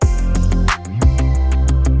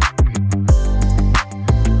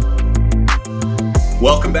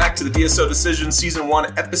Welcome back to the DSO Decision Season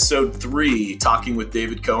 1, Episode 3, talking with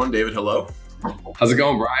David Cohen. David, hello. How's it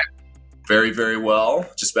going, Brian? Very, very well.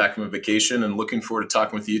 Just back from a vacation and looking forward to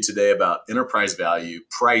talking with you today about enterprise value,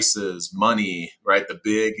 prices, money, right? The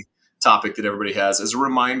big topic that everybody has. As a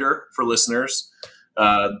reminder for listeners,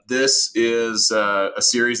 this is a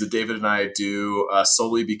series that David and I do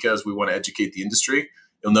solely because we want to educate the industry.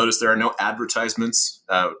 You'll notice there are no advertisements.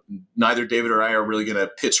 Neither David or I are really going to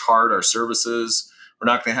pitch hard our services.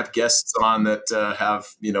 We're not going to have guests on that have,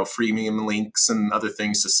 freemium links and other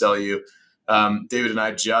things to sell you. David and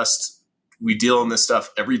I we deal in this stuff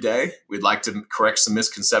every day. We'd like to correct some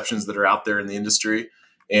misconceptions that are out there in the industry.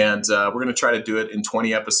 And we're going to try to do it in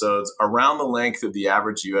 20 episodes around the length of the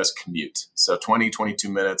average U.S. commute. So 20, 22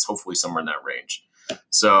 minutes, hopefully somewhere in that range.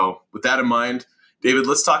 So with that in mind, David,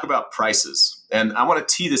 let's talk about prices. And I want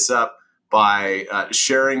to tee this up by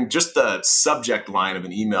sharing just the subject line of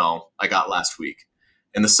an email I got last week.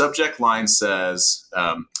 And the subject line says,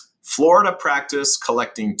 Florida practice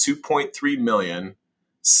collecting $2.3 million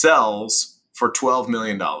sells for $12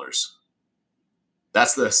 million.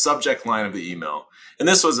 That's the subject line of the email. And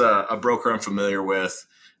this was a broker I'm familiar with,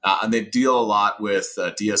 and they deal a lot with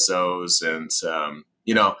DSOs. And,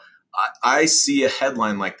 I see a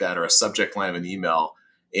headline like that or a subject line of an email.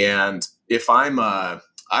 And if I'm,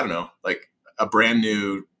 like a brand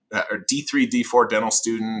new or D3, D4 dental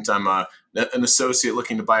student, I'm an associate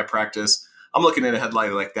looking to buy a practice, I'm looking at a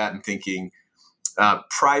headline like that and thinking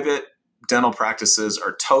private dental practices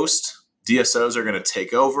are toast. DSOs are going to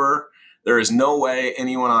take over. There is no way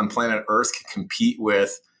anyone on planet Earth can compete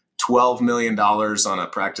with $12 million on a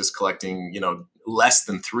practice collecting, less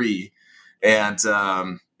than $3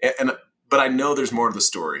 million. But I know there's more to the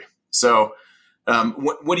story. So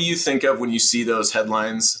what do you think of when you see those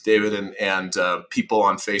headlines, David, and people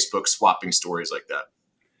on Facebook swapping stories like that?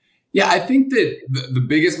 Yeah, I think that the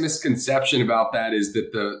biggest misconception about that is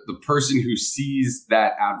that the person who sees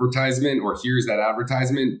that advertisement or hears that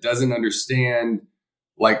advertisement doesn't understand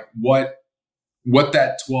like what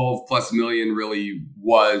that 12 plus million really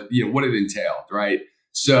was, what it entailed, right?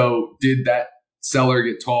 So did that seller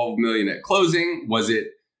get 12 million at closing? Was it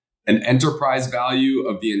an enterprise value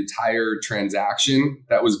of the entire transaction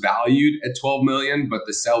that was valued at 12 million, but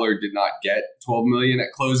the seller did not get 12 million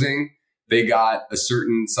at closing? They got a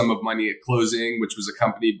certain sum of money at closing, which was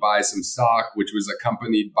accompanied by some stock, which was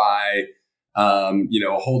accompanied by, a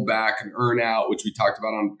holdback, an earnout, which we talked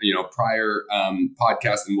about on, prior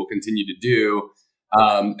podcasts and will continue to do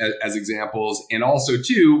as examples. And also,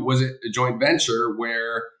 too, was it a joint venture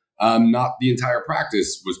where not the entire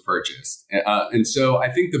practice was purchased? And so I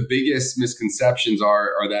think the biggest misconceptions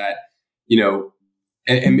are that,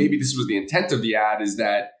 and maybe this was the intent of the ad, is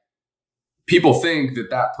that people think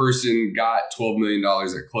that person got $12 million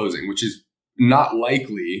at closing, which is not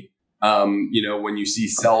likely. When you see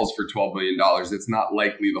sells for $12 million, that's not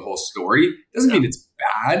likely the whole story. Doesn't mean it's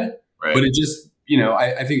bad, right? But it just,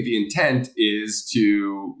 I think the intent is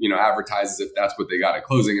to, advertise as if that's what they got at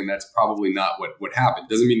closing. And that's probably not what happened.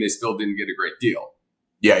 Doesn't mean they still didn't get a great deal.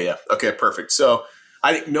 Yeah. Okay, perfect. So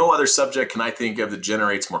I think no other subject can I think of that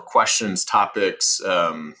generates more questions, topics,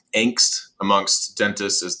 angst amongst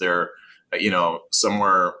dentists as they're,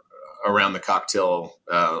 somewhere around the cocktail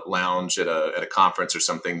lounge at a conference or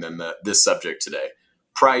something than this subject today.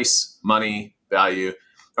 Price, money, value.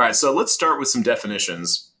 All right, so let's start with some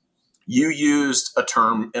definitions. You used a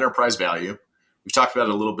term, enterprise value. We've talked about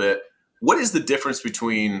it a little bit. What is the difference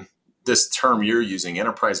between this term you're using,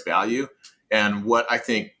 enterprise value, and what I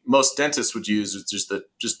think most dentists would use is just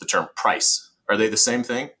the term price? Are they the same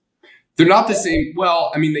thing? They're not the same.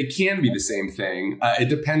 Well, I mean, they can be the same thing. It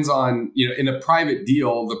depends on, in a private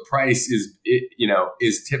deal, the price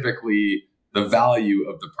is typically the value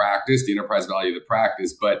of the practice, the enterprise value of the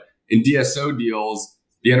practice. But in DSO deals,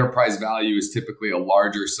 the enterprise value is typically a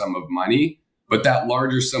larger sum of money, but that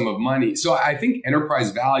larger sum of money. So I think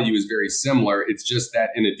enterprise value is very similar. It's just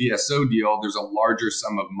that in a DSO deal, there's a larger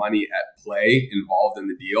sum of money at play involved in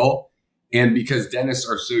the deal. And because dentists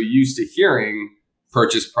are so used to hearing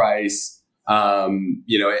purchase price, and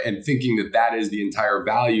thinking that is the entire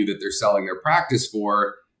value that they're selling their practice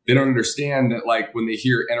for, they don't understand that, like, when they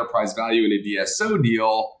hear enterprise value in a DSO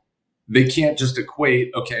deal, they can't just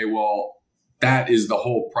equate, okay, well, that is the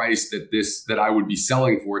whole price that I would be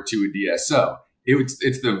selling for to a DSO.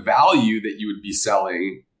 It's the value that you would be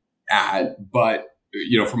selling at, but,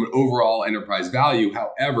 from an overall enterprise value.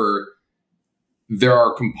 However, there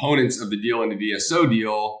are components of the deal in a DSO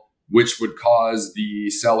deal which would cause the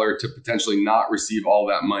seller to potentially not receive all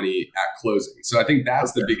that money at closing. So I think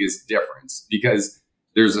that's the biggest difference, because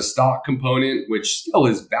there's a stock component, which still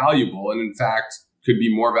is valuable. And in fact, could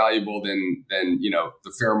be more valuable than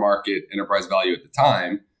the fair market enterprise value at the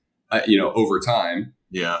time, over time.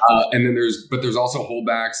 Yeah. And then there's also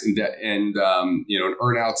holdbacks and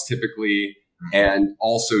earnouts typically. And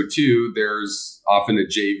also too, there's often a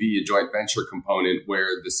JV, a joint venture component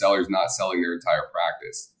where the seller's not selling their entire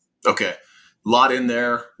practice. Okay. A lot in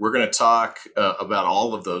there. We're going to talk about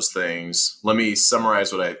all of those things. Let me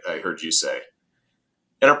summarize what I heard you say.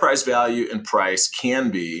 Enterprise value and price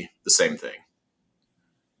can be the same thing.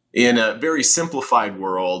 In a very simplified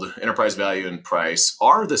world, enterprise value and price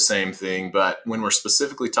are the same thing, but when we're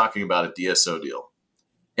specifically talking about a DSO deal,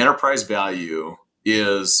 enterprise value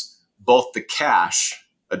is both the cash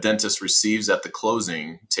a dentist receives at the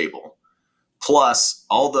closing table, plus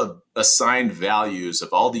all the assigned values of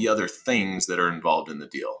all the other things that are involved in the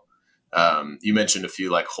deal. You mentioned a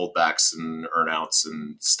few like holdbacks and earnouts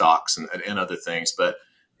and stocks and other things, but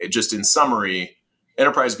just in summary,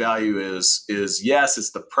 enterprise value is yes, it's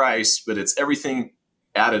the price, but it's everything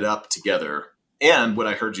added up together. And what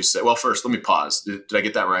I heard you say, well, first, let me pause. Did I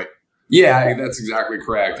get that right? Yeah, that's exactly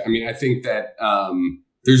correct. I mean, I think that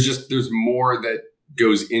there's more that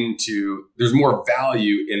goes into, there's more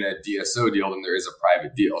value in a DSO deal than there is a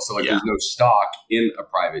private deal. So there's no stock in a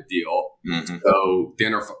private deal. Mm-hmm. So the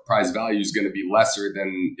enterprise value is going to be lesser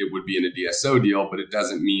than it would be in a DSO deal, but it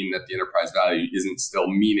doesn't mean that the enterprise value isn't still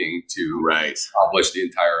meaning to accomplish the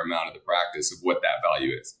entire amount of the practice of what that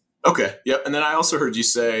value is. Okay. Yep. And then I also heard you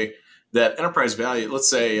say that enterprise value, let's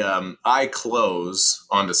say I close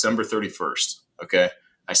on December 31st. Okay.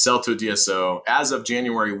 I sell to a DSO. As of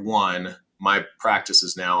January 1, my practice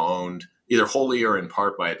is now owned either wholly or in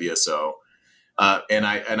part by a DSO. And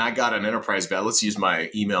I got an enterprise value. Let's use my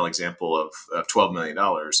email example of $12 million.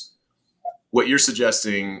 What you're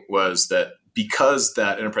suggesting was that because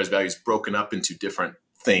that enterprise value is broken up into different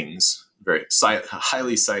things, very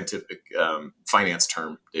highly scientific finance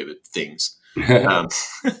term, David, things, that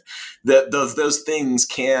those things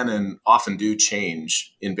can and often do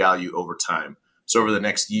change in value over time. So over the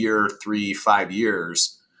next year, 3, 5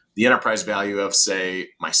 years, the enterprise value of, say,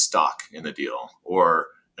 my stock in the deal or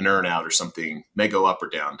an earnout or something may go up or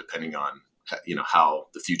down depending on how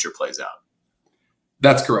the future plays out.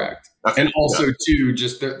 That's correct. Okay. And also too,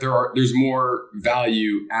 just that there's more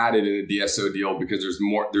value added in a DSO deal because there's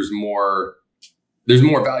more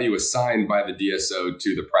value assigned by the DSO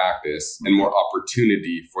to the practice and more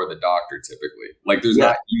opportunity for the doctor typically. Like there's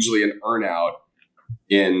not usually an earnout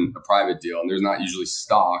in a private deal, and there's not usually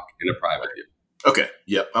stock in a private deal. Okay.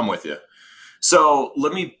 Yep. I'm with you. So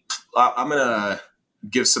I'm going to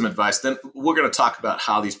give some advice. Then we're going to talk about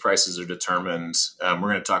how these prices are determined. We're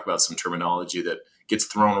going to talk about some terminology that gets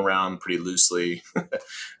thrown around pretty loosely.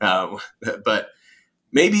 But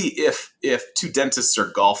maybe if two dentists are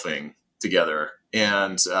golfing together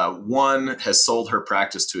and one has sold her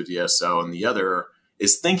practice to a DSO and the other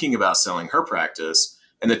is thinking about selling her practice,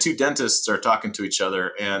 and the two dentists are talking to each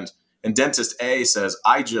other, and dentist A says,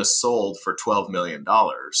 I just sold for $12 million.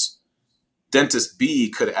 Dentist B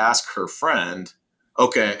could ask her friend,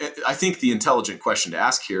 okay, I think the intelligent question to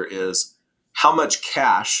ask here is, how much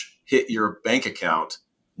cash hit your bank account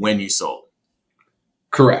when you sold?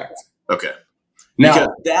 Correct. Okay. Now, because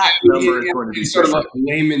that number is going to be sort of like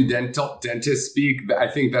layman dentist speak. I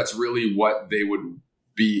think that's really what they would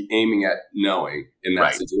be aiming at knowing in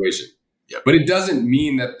that situation. Yep. But it doesn't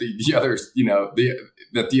mean that the other,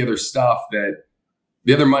 the other stuff that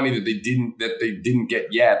the other money that they didn't get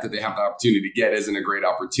yet, that they have the opportunity to get, isn't a great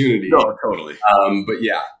opportunity. No, totally. But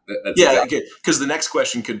yeah, that's exactly. Okay. Because the next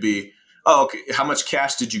question could be, how much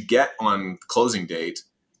cash did you get on closing date?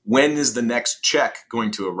 When is the next check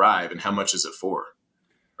going to arrive, and how much is it for?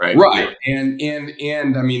 Right. Right.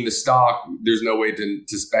 And I mean, the stock, there's no way to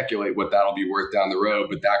speculate what that'll be worth down the road,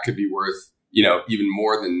 but that could be worth, even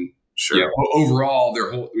more than. Sure. Overall,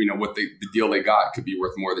 their whole, what the deal they got could be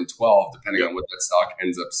worth more than 12, depending on what that stock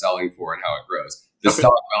ends up selling for and how it grows. The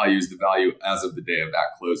stock value is the value as of the day of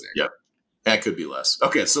that closing. Yep. That could be less.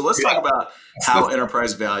 Okay. So let's talk about how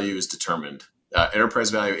enterprise value is determined. Enterprise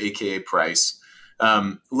value, AKA price.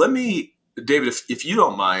 David, if you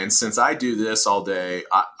don't mind, since I do this all day,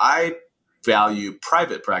 I value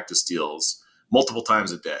private practice deals multiple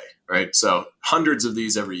times a day, right? So hundreds of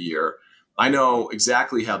these every year. I know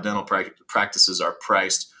exactly how dental practices are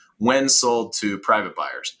priced when sold to private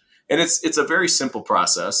buyers. And it's a very simple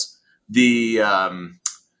process. The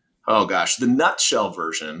nutshell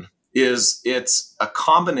version is it's a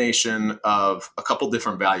combination of a couple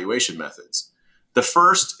different valuation methods. The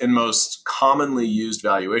first and most commonly used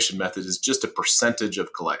valuation method is just a percentage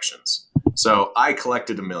of collections. So I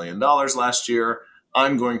collected $1 million last year.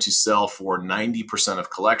 I'm going to sell for 90% of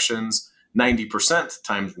collections. 90%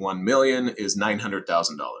 times 1 million is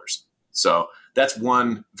 $900,000. So that's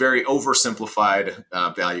one very oversimplified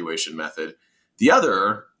valuation method. The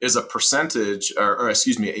other is a percentage,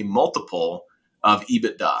 a multiple of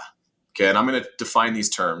EBITDA. Okay, and I'm going to define these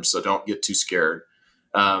terms, so don't get too scared.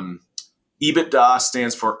 EBITDA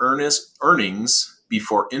stands for earnings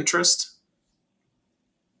before interest,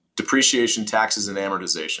 depreciation, taxes, and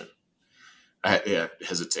amortization. I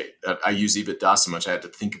hesitate. I use EBITDA so much I had to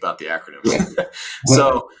think about the acronym.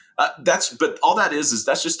 So but all that is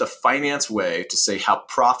that's just a finance way to say how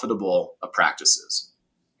profitable a practice is.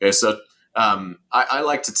 Okay, so I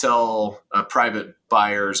like to tell private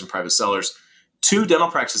buyers and private sellers, 2 dental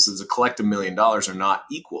practices that collect $1 million are not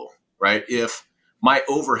equal, right? If my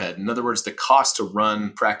overhead, in other words, the cost to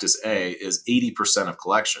run practice A is 80% of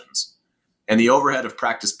collections, and the overhead of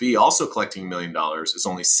practice B, also collecting $1 million, is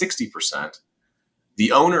only 60%,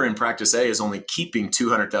 the owner in practice A is only keeping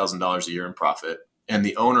 $200,000 a year in profit, and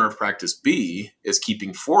the owner of practice B is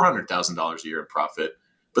keeping $400,000 a year in profit,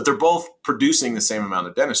 but they're both producing the same amount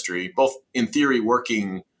of dentistry, both in theory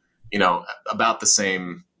working, about the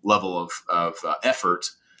same level of effort,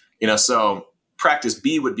 so practice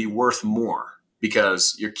B would be worth more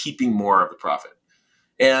because you're keeping more of the profit.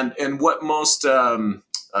 And what most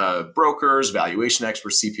brokers, valuation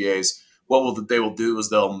experts, CPAs, they will do is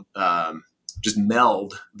they'll just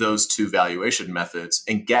meld those 2 valuation methods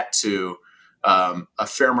and get to a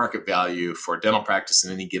fair market value for a dental practice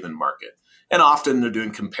in any given market. And often they're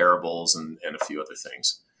doing comparables and a few other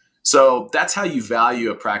things. So that's how you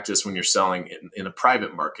value a practice when you're selling in a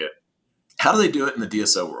private market. How do they do it in the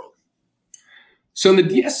DSO world? So in the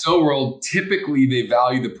DSO world, typically they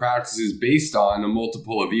value the practices based on a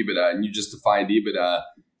multiple of EBITDA, and you just defined EBITDA.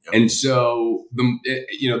 Yep. And so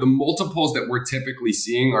the multiples that we're typically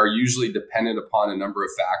seeing are usually dependent upon a number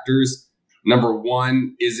of factors. Number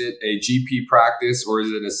one, is it a GP practice or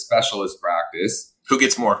is it a specialist practice? Who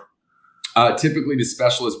gets more? Typically, the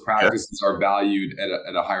specialist practices are valued at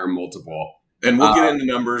a higher multiple. And we'll get into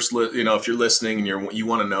numbers. If you're listening and you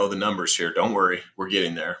want to know the numbers here, don't worry, we're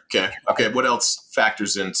getting there. Okay. What else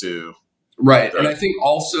factors into? Right, and I think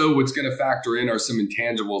also what's going to factor in are some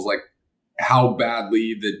intangibles like how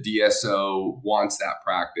badly the DSO wants that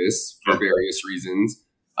practice for various reasons.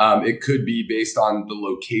 It could be based on the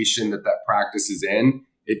location that practice is in.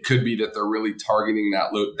 It could be that they're really targeting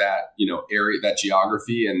that area, that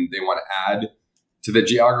geography, and they want to add to the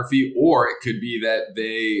geography, or it could be that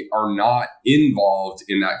they are not involved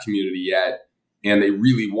in that community yet, and they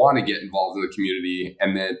really want to get involved in the community,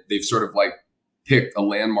 and then they've sort of like picked a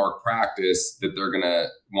landmark practice that they're going to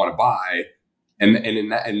want to buy, and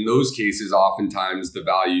in those cases, oftentimes the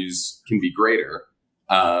values can be greater.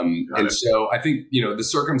 So I think the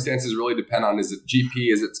circumstances really depend on: is it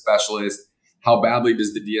GP, is it specialist? How badly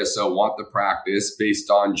does the DSO want the practice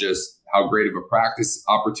based on just how great of a practice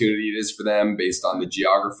opportunity it is for them, based on the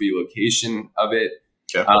geography, location of it.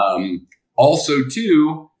 Okay. Also,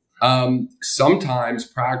 too, sometimes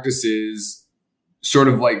practices sort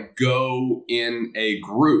of like go in a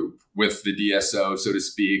group with the DSO, so to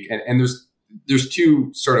speak. And there's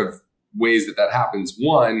 2 sort of ways that happens.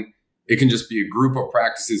 One, it can just be a group of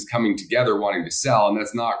practices coming together wanting to sell. And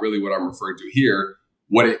that's not really what I'm referring to here.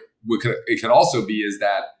 What it could also be is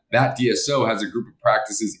that DSO has a group of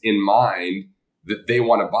practices in mind that they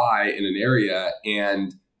want to buy in an area,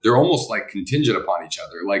 and they're almost like contingent upon each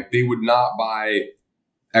other. Like they would not buy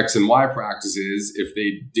X and Y practices if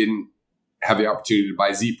they didn't have the opportunity to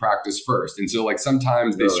buy Z practice first. And so like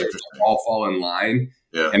sometimes they sort of all fall in line,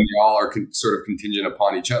 and they all are sort of contingent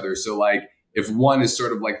upon each other. So like if one is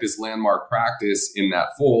sort of like this landmark practice in that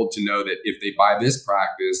fold, to know that if they buy this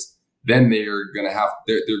practice, then they're going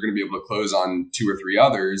to be able to close on 2 or 3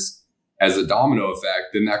 others as a domino effect.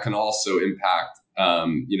 Then that can also impact,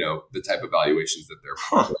 the type of valuations that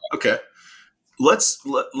they're. Okay.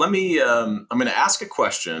 Let me, I'm going to ask a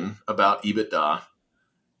question about EBITDA.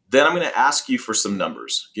 Then I'm going to ask you for some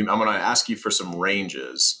numbers. I'm going to ask you for some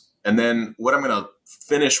ranges. And then what I'm going to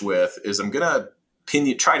finish with is I'm going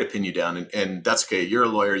to try to pin you down. And that's okay. You're a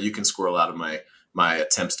lawyer. You can squirrel out of my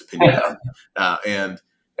attempts to pin you down.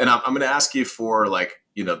 And I'm going to ask you for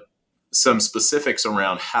some specifics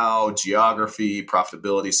around how geography,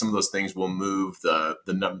 profitability, some of those things will move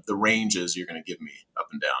the ranges you're going to give me up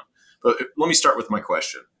and down. But let me start with my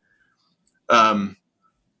question. I'll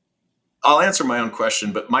answer my own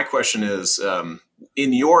question, but my question is,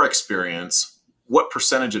 in your experience, what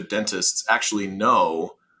percentage of dentists actually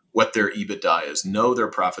know what their EBITDA is, know their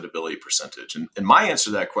profitability percentage? And my answer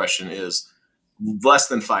to that question is less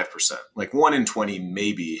than 5%. Like 1 in 20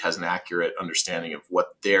 maybe has an accurate understanding of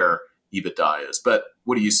what their EBITDA is. But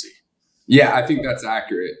what do you see? Yeah, I think that's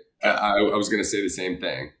accurate. I was going to say the same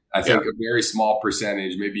thing. I think a very small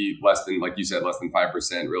percentage, maybe less than, like you said, less than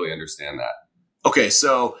 5% really understand that. Okay,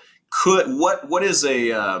 so what is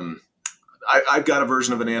a I've got a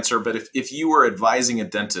version of an answer, but if you were advising a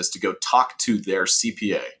dentist to go talk to their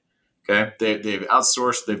CPA, okay, they've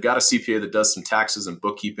outsourced, they've got a CPA that does some taxes and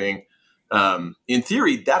bookkeeping. In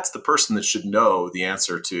theory, that's the person that should know the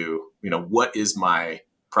answer to, what is my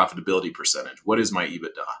profitability percentage? What is my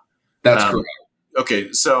EBITDA? That's correct.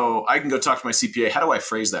 Okay, so I can go talk to my CPA. How do I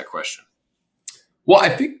phrase that question? Well, I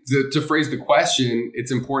think to phrase the question,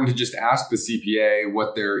 it's important to just ask the CPA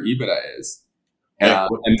what their EBITDA is.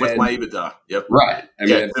 What's my EBITDA? Yep. Right.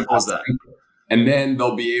 Simple as that. And then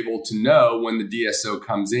they'll be able to know when the DSO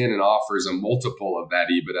comes in and offers a multiple of that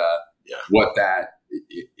EBITDA, what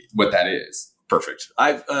that is. Perfect.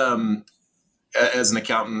 I've as an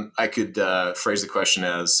accountant, I could phrase the question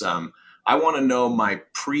as I want to know my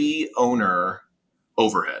pre-owner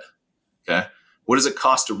overhead. Okay. What does it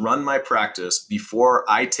cost to run my practice before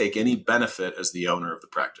I take any benefit as the owner of the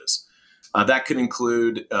practice? That could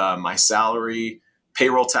include my salary,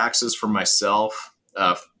 payroll taxes for myself,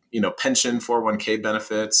 pension, 401k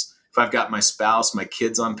benefits. If I've got my spouse, my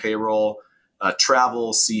kids on payroll,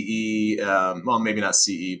 travel, CE, well, maybe not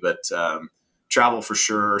CE, but travel for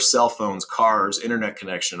sure, cell phones, cars, internet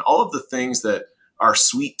connection, all of the things that are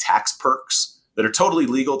sweet tax perks that are totally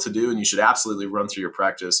legal to do and you should absolutely run through your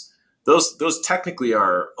practice. Those technically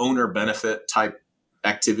are owner benefit type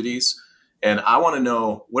activities. And I want to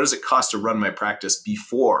know, what does it cost to run my practice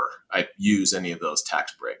before I use any of those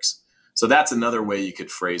tax breaks? So that's another way you could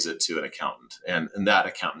phrase it to an accountant. And that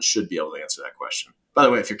accountant should be able to answer that question. By the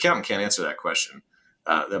way, if your accountant can't answer that question,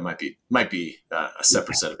 that might be a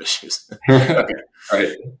separate set of issues. Okay. All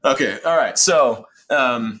right. Okay. All right. So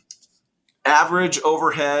average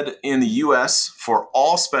overhead in the U.S. for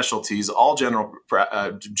all specialties, all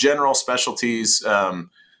general specialties,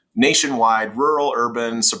 nationwide, rural,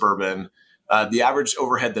 urban, suburban. The average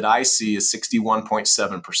overhead that I see is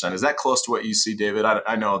 61.7%. Is that close to what you see, David?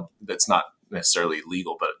 I know that's not necessarily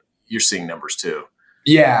legal, but you're seeing numbers too.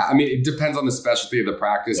 Yeah, I mean, it depends on the specialty of the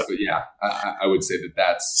practice, but yeah, I would say that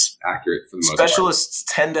that's accurate for the most part. Specialists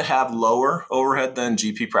tend to have lower overhead than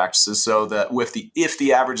GP practices, so that if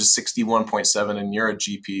the average is 61.7 and you're a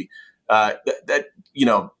GP, that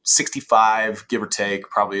 65 give or take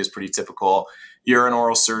probably is pretty typical. You're an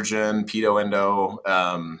oral surgeon, pedo endo.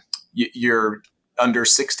 You're under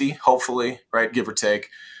 60, hopefully, right? Give or take,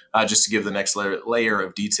 just to give the next layer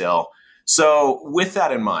of detail. So with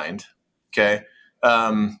that in mind, okay,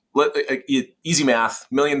 easy math,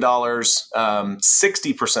 $1 million,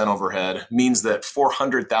 60% overhead means that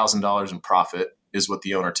 $400,000 in profit is what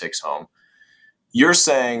the owner takes home. You're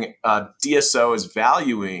saying DSO is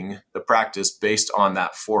valuing the practice based on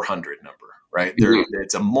that 400 number, right? Mm-hmm.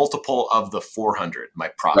 It's a multiple of the 400, my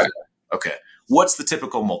profit. Right. Okay. What's the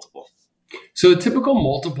typical multiple? So the typical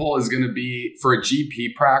multiple is going to be for a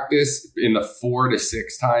GP practice in the 4 to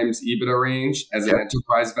 6 times EBITDA range as an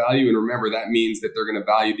enterprise value. And remember, that means that they're going to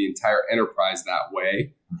value the entire enterprise that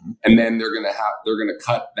way. Mm-hmm. And then they're going to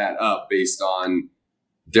cut that up based on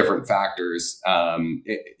different factors.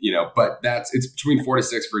 But it's between 4 to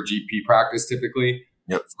 6 for a GP practice typically.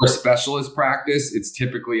 Yep. For a specialist practice, it's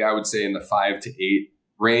typically, I would say, in the 5 to 8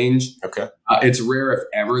 range. Okay. It's rare, if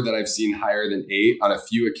ever, that I've seen higher than 8. On a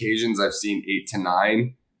few occasions, I've seen 8 to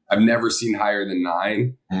 9. I've never seen higher than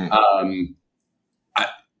 9. Mm.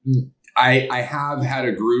 I have had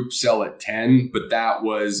a group sell at 10, but that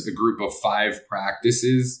was a group of 5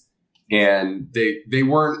 practices, and they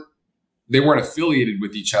weren't affiliated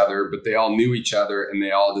with each other, but they all knew each other, and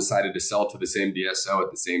they all decided to sell to the same DSO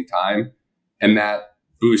at the same time, and that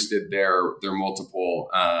boosted their multiple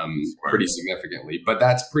pretty significantly. But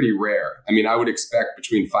that's pretty rare. I mean, I would expect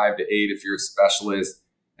between 5 to 8 if you're a specialist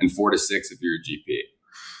and 4 to 6 if you're a GP.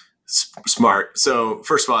 Smart. So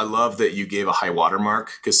first of all, I love that you gave a high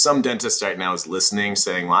watermark, because some dentist right now is listening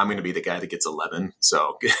saying, well, I'm going to be the guy that gets 11.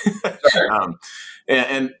 So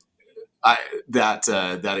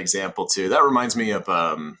that example too, that reminds me of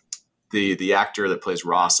the actor that plays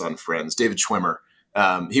Ross on Friends, David Schwimmer.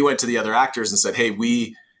 He went to the other actors and said, hey,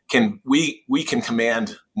 we can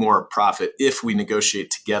command more profit if we negotiate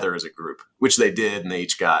together as a group, which they did. And they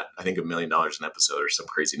each got, I think, $1 million an episode or some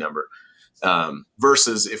crazy number,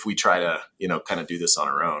 versus if we try to, kind of do this on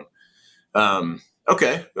our own.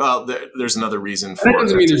 Okay. Well, there's another reason for it. That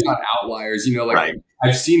doesn't mean there's not outliers, right.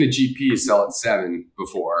 I've seen a GP sell at 7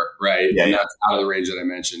 before, right? Yeah, and that's out of the range that I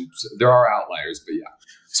mentioned. So there are outliers, but yeah.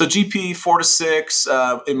 So GP 4 to 6,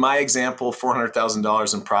 in my example,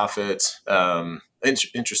 $400,000 in profit.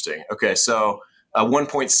 Interesting. Okay. So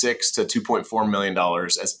 1.6 to $2.4 million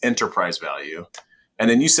as enterprise value. And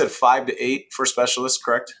then you said 5 to 8 for specialists,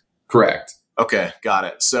 correct? Correct. Okay, got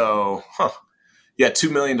it. So, yeah, 2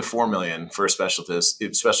 million to 4 million for a specialist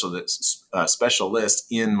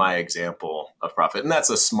in my example of profit. And that's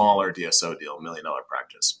a smaller DSO deal, $1 million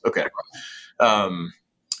practice. Okay.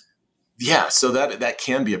 Yeah, so that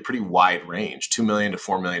can be a pretty wide range, $2 million to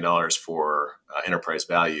 $4 million for enterprise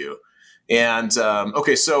value. And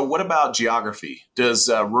okay, so what about geography? Does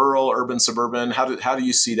rural, urban, suburban, how do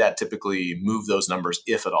you see that typically move those numbers,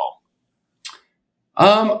 if at all?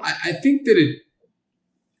 I think that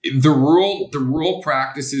the rural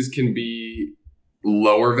practices can be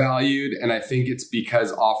lower valued, and I think it's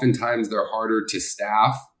because oftentimes they're harder to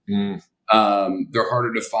staff. They're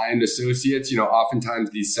harder to find associates.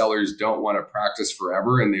 Oftentimes these sellers don't want to practice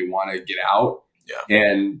forever and they want to get out. Yeah.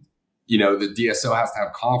 And the DSO has to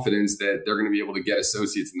have confidence that they're going to be able to get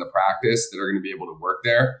associates in the practice that are going to be able to work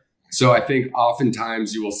there. So I think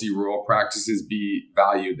oftentimes you will see rural practices be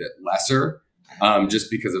valued at lesser, just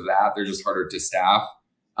because of that. They're just harder to staff.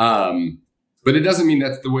 But it doesn't mean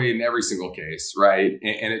that's the way in every single case, right?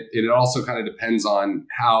 And it also kind of depends on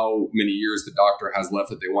how many years the doctor has left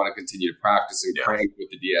that they want to continue to practice and crank with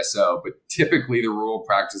the DSO. But typically the rural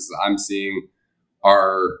practices I'm seeing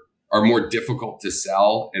are more difficult to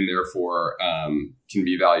sell and therefore can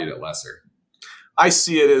be valued at lesser. I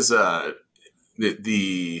see it as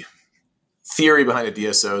the theory behind a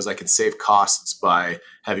DSO is I can save costs by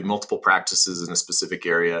having multiple practices in a specific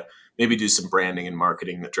area, maybe do some branding and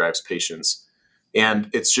marketing that drives patients. And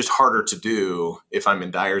it's just harder to do if I'm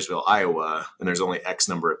in Dyersville, Iowa, and there's only X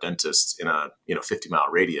number of dentists in a 50-mile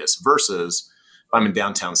radius versus if I'm in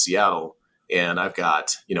downtown Seattle and I've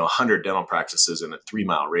got 100 dental practices in a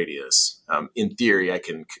 3-mile radius. In theory, I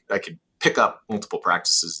could pick up multiple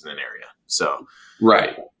practices in an area. So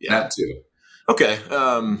right, that too. Okay,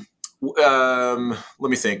 let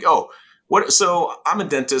me think. So I'm a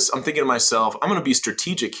dentist. I'm thinking to myself, I'm going to be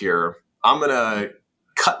strategic here. I'm going to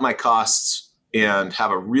cut my costs and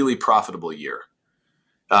have a really profitable year.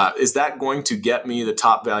 Is that going to get me the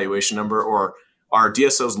top valuation number, or are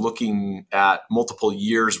DSOs looking at multiple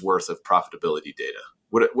years worth of profitability data?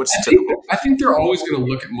 What's typical? I think they're always going to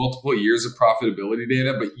look at multiple years of profitability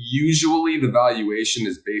data, but usually the valuation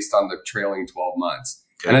is based on the trailing 12 months.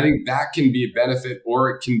 Okay. And I think that can be a benefit or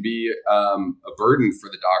it can be a burden for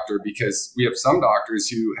the doctor, because we have some doctors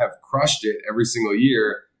who have crushed it every single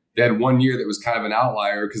year. They had 1 year that was kind of an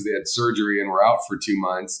outlier because they had surgery and were out for 2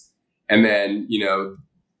 months. And then,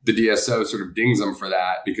 the DSO sort of dings them for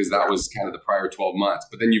that because that was kind of the prior 12 months.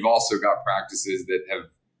 But then you've also got practices that have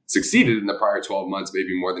succeeded in the prior 12 months,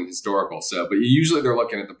 maybe more than historical. But usually they're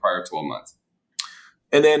looking at the prior 12 months.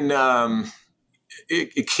 And then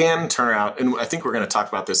it can turn out, and I think we're going to talk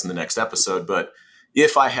about this in the next episode, but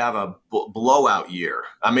if I have a blowout year,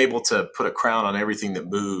 I'm able to put a crown on everything that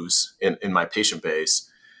moves in my patient base.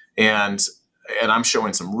 And I'm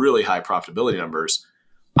showing some really high profitability numbers.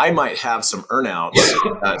 I might have some earnouts,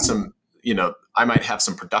 I might have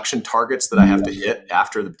some production targets that I have to hit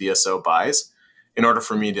after the DSO buys in order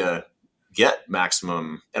for me to get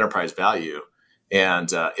maximum enterprise value. And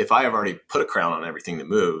if I have already put a crown on everything that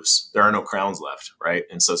moves, there are no crowns left, right?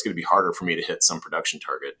 And so it's going to be harder for me to hit some production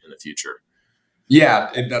target in the future.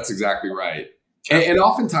 Yeah, and that's exactly right. And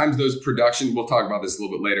oftentimes those production, we'll talk about this a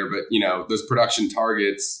little bit later, but those production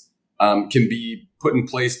targets can be put in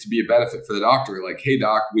place to be a benefit for the doctor. Like, hey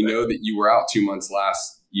doc, we know that you were out 2 months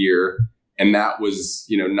last year and that was,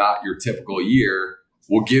 not your typical year.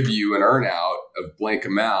 We'll give you an earnout of blank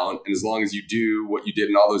amount. And as long as you do what you did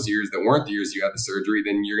in all those years that weren't the years you had the surgery,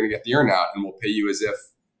 then you're going to get the earnout and we'll pay you as if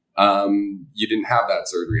you didn't have that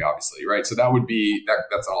surgery, obviously. Right. So that would be,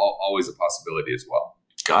 that's always a possibility as well.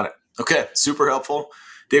 Got it. Okay. Super helpful.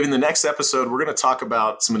 Dave, in the next episode, we're going to talk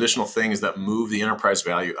about some additional things that move the enterprise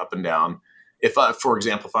value up and down. For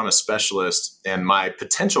example, if I'm a specialist and my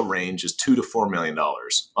potential range is $2 to $4 million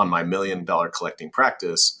on my $1 million collecting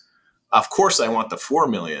practice, of course I want the $4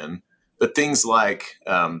 million, but things like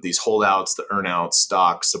these holdouts, the earnouts,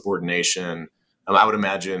 stocks, subordination, I would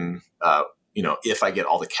imagine, if I get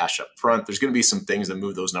all the cash up front, there's going to be some things that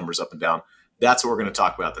move those numbers up and down. That's what we're going to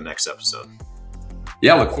talk about the next episode.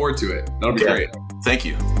 Yeah, look forward to it. That'll be great. Thank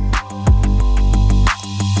you.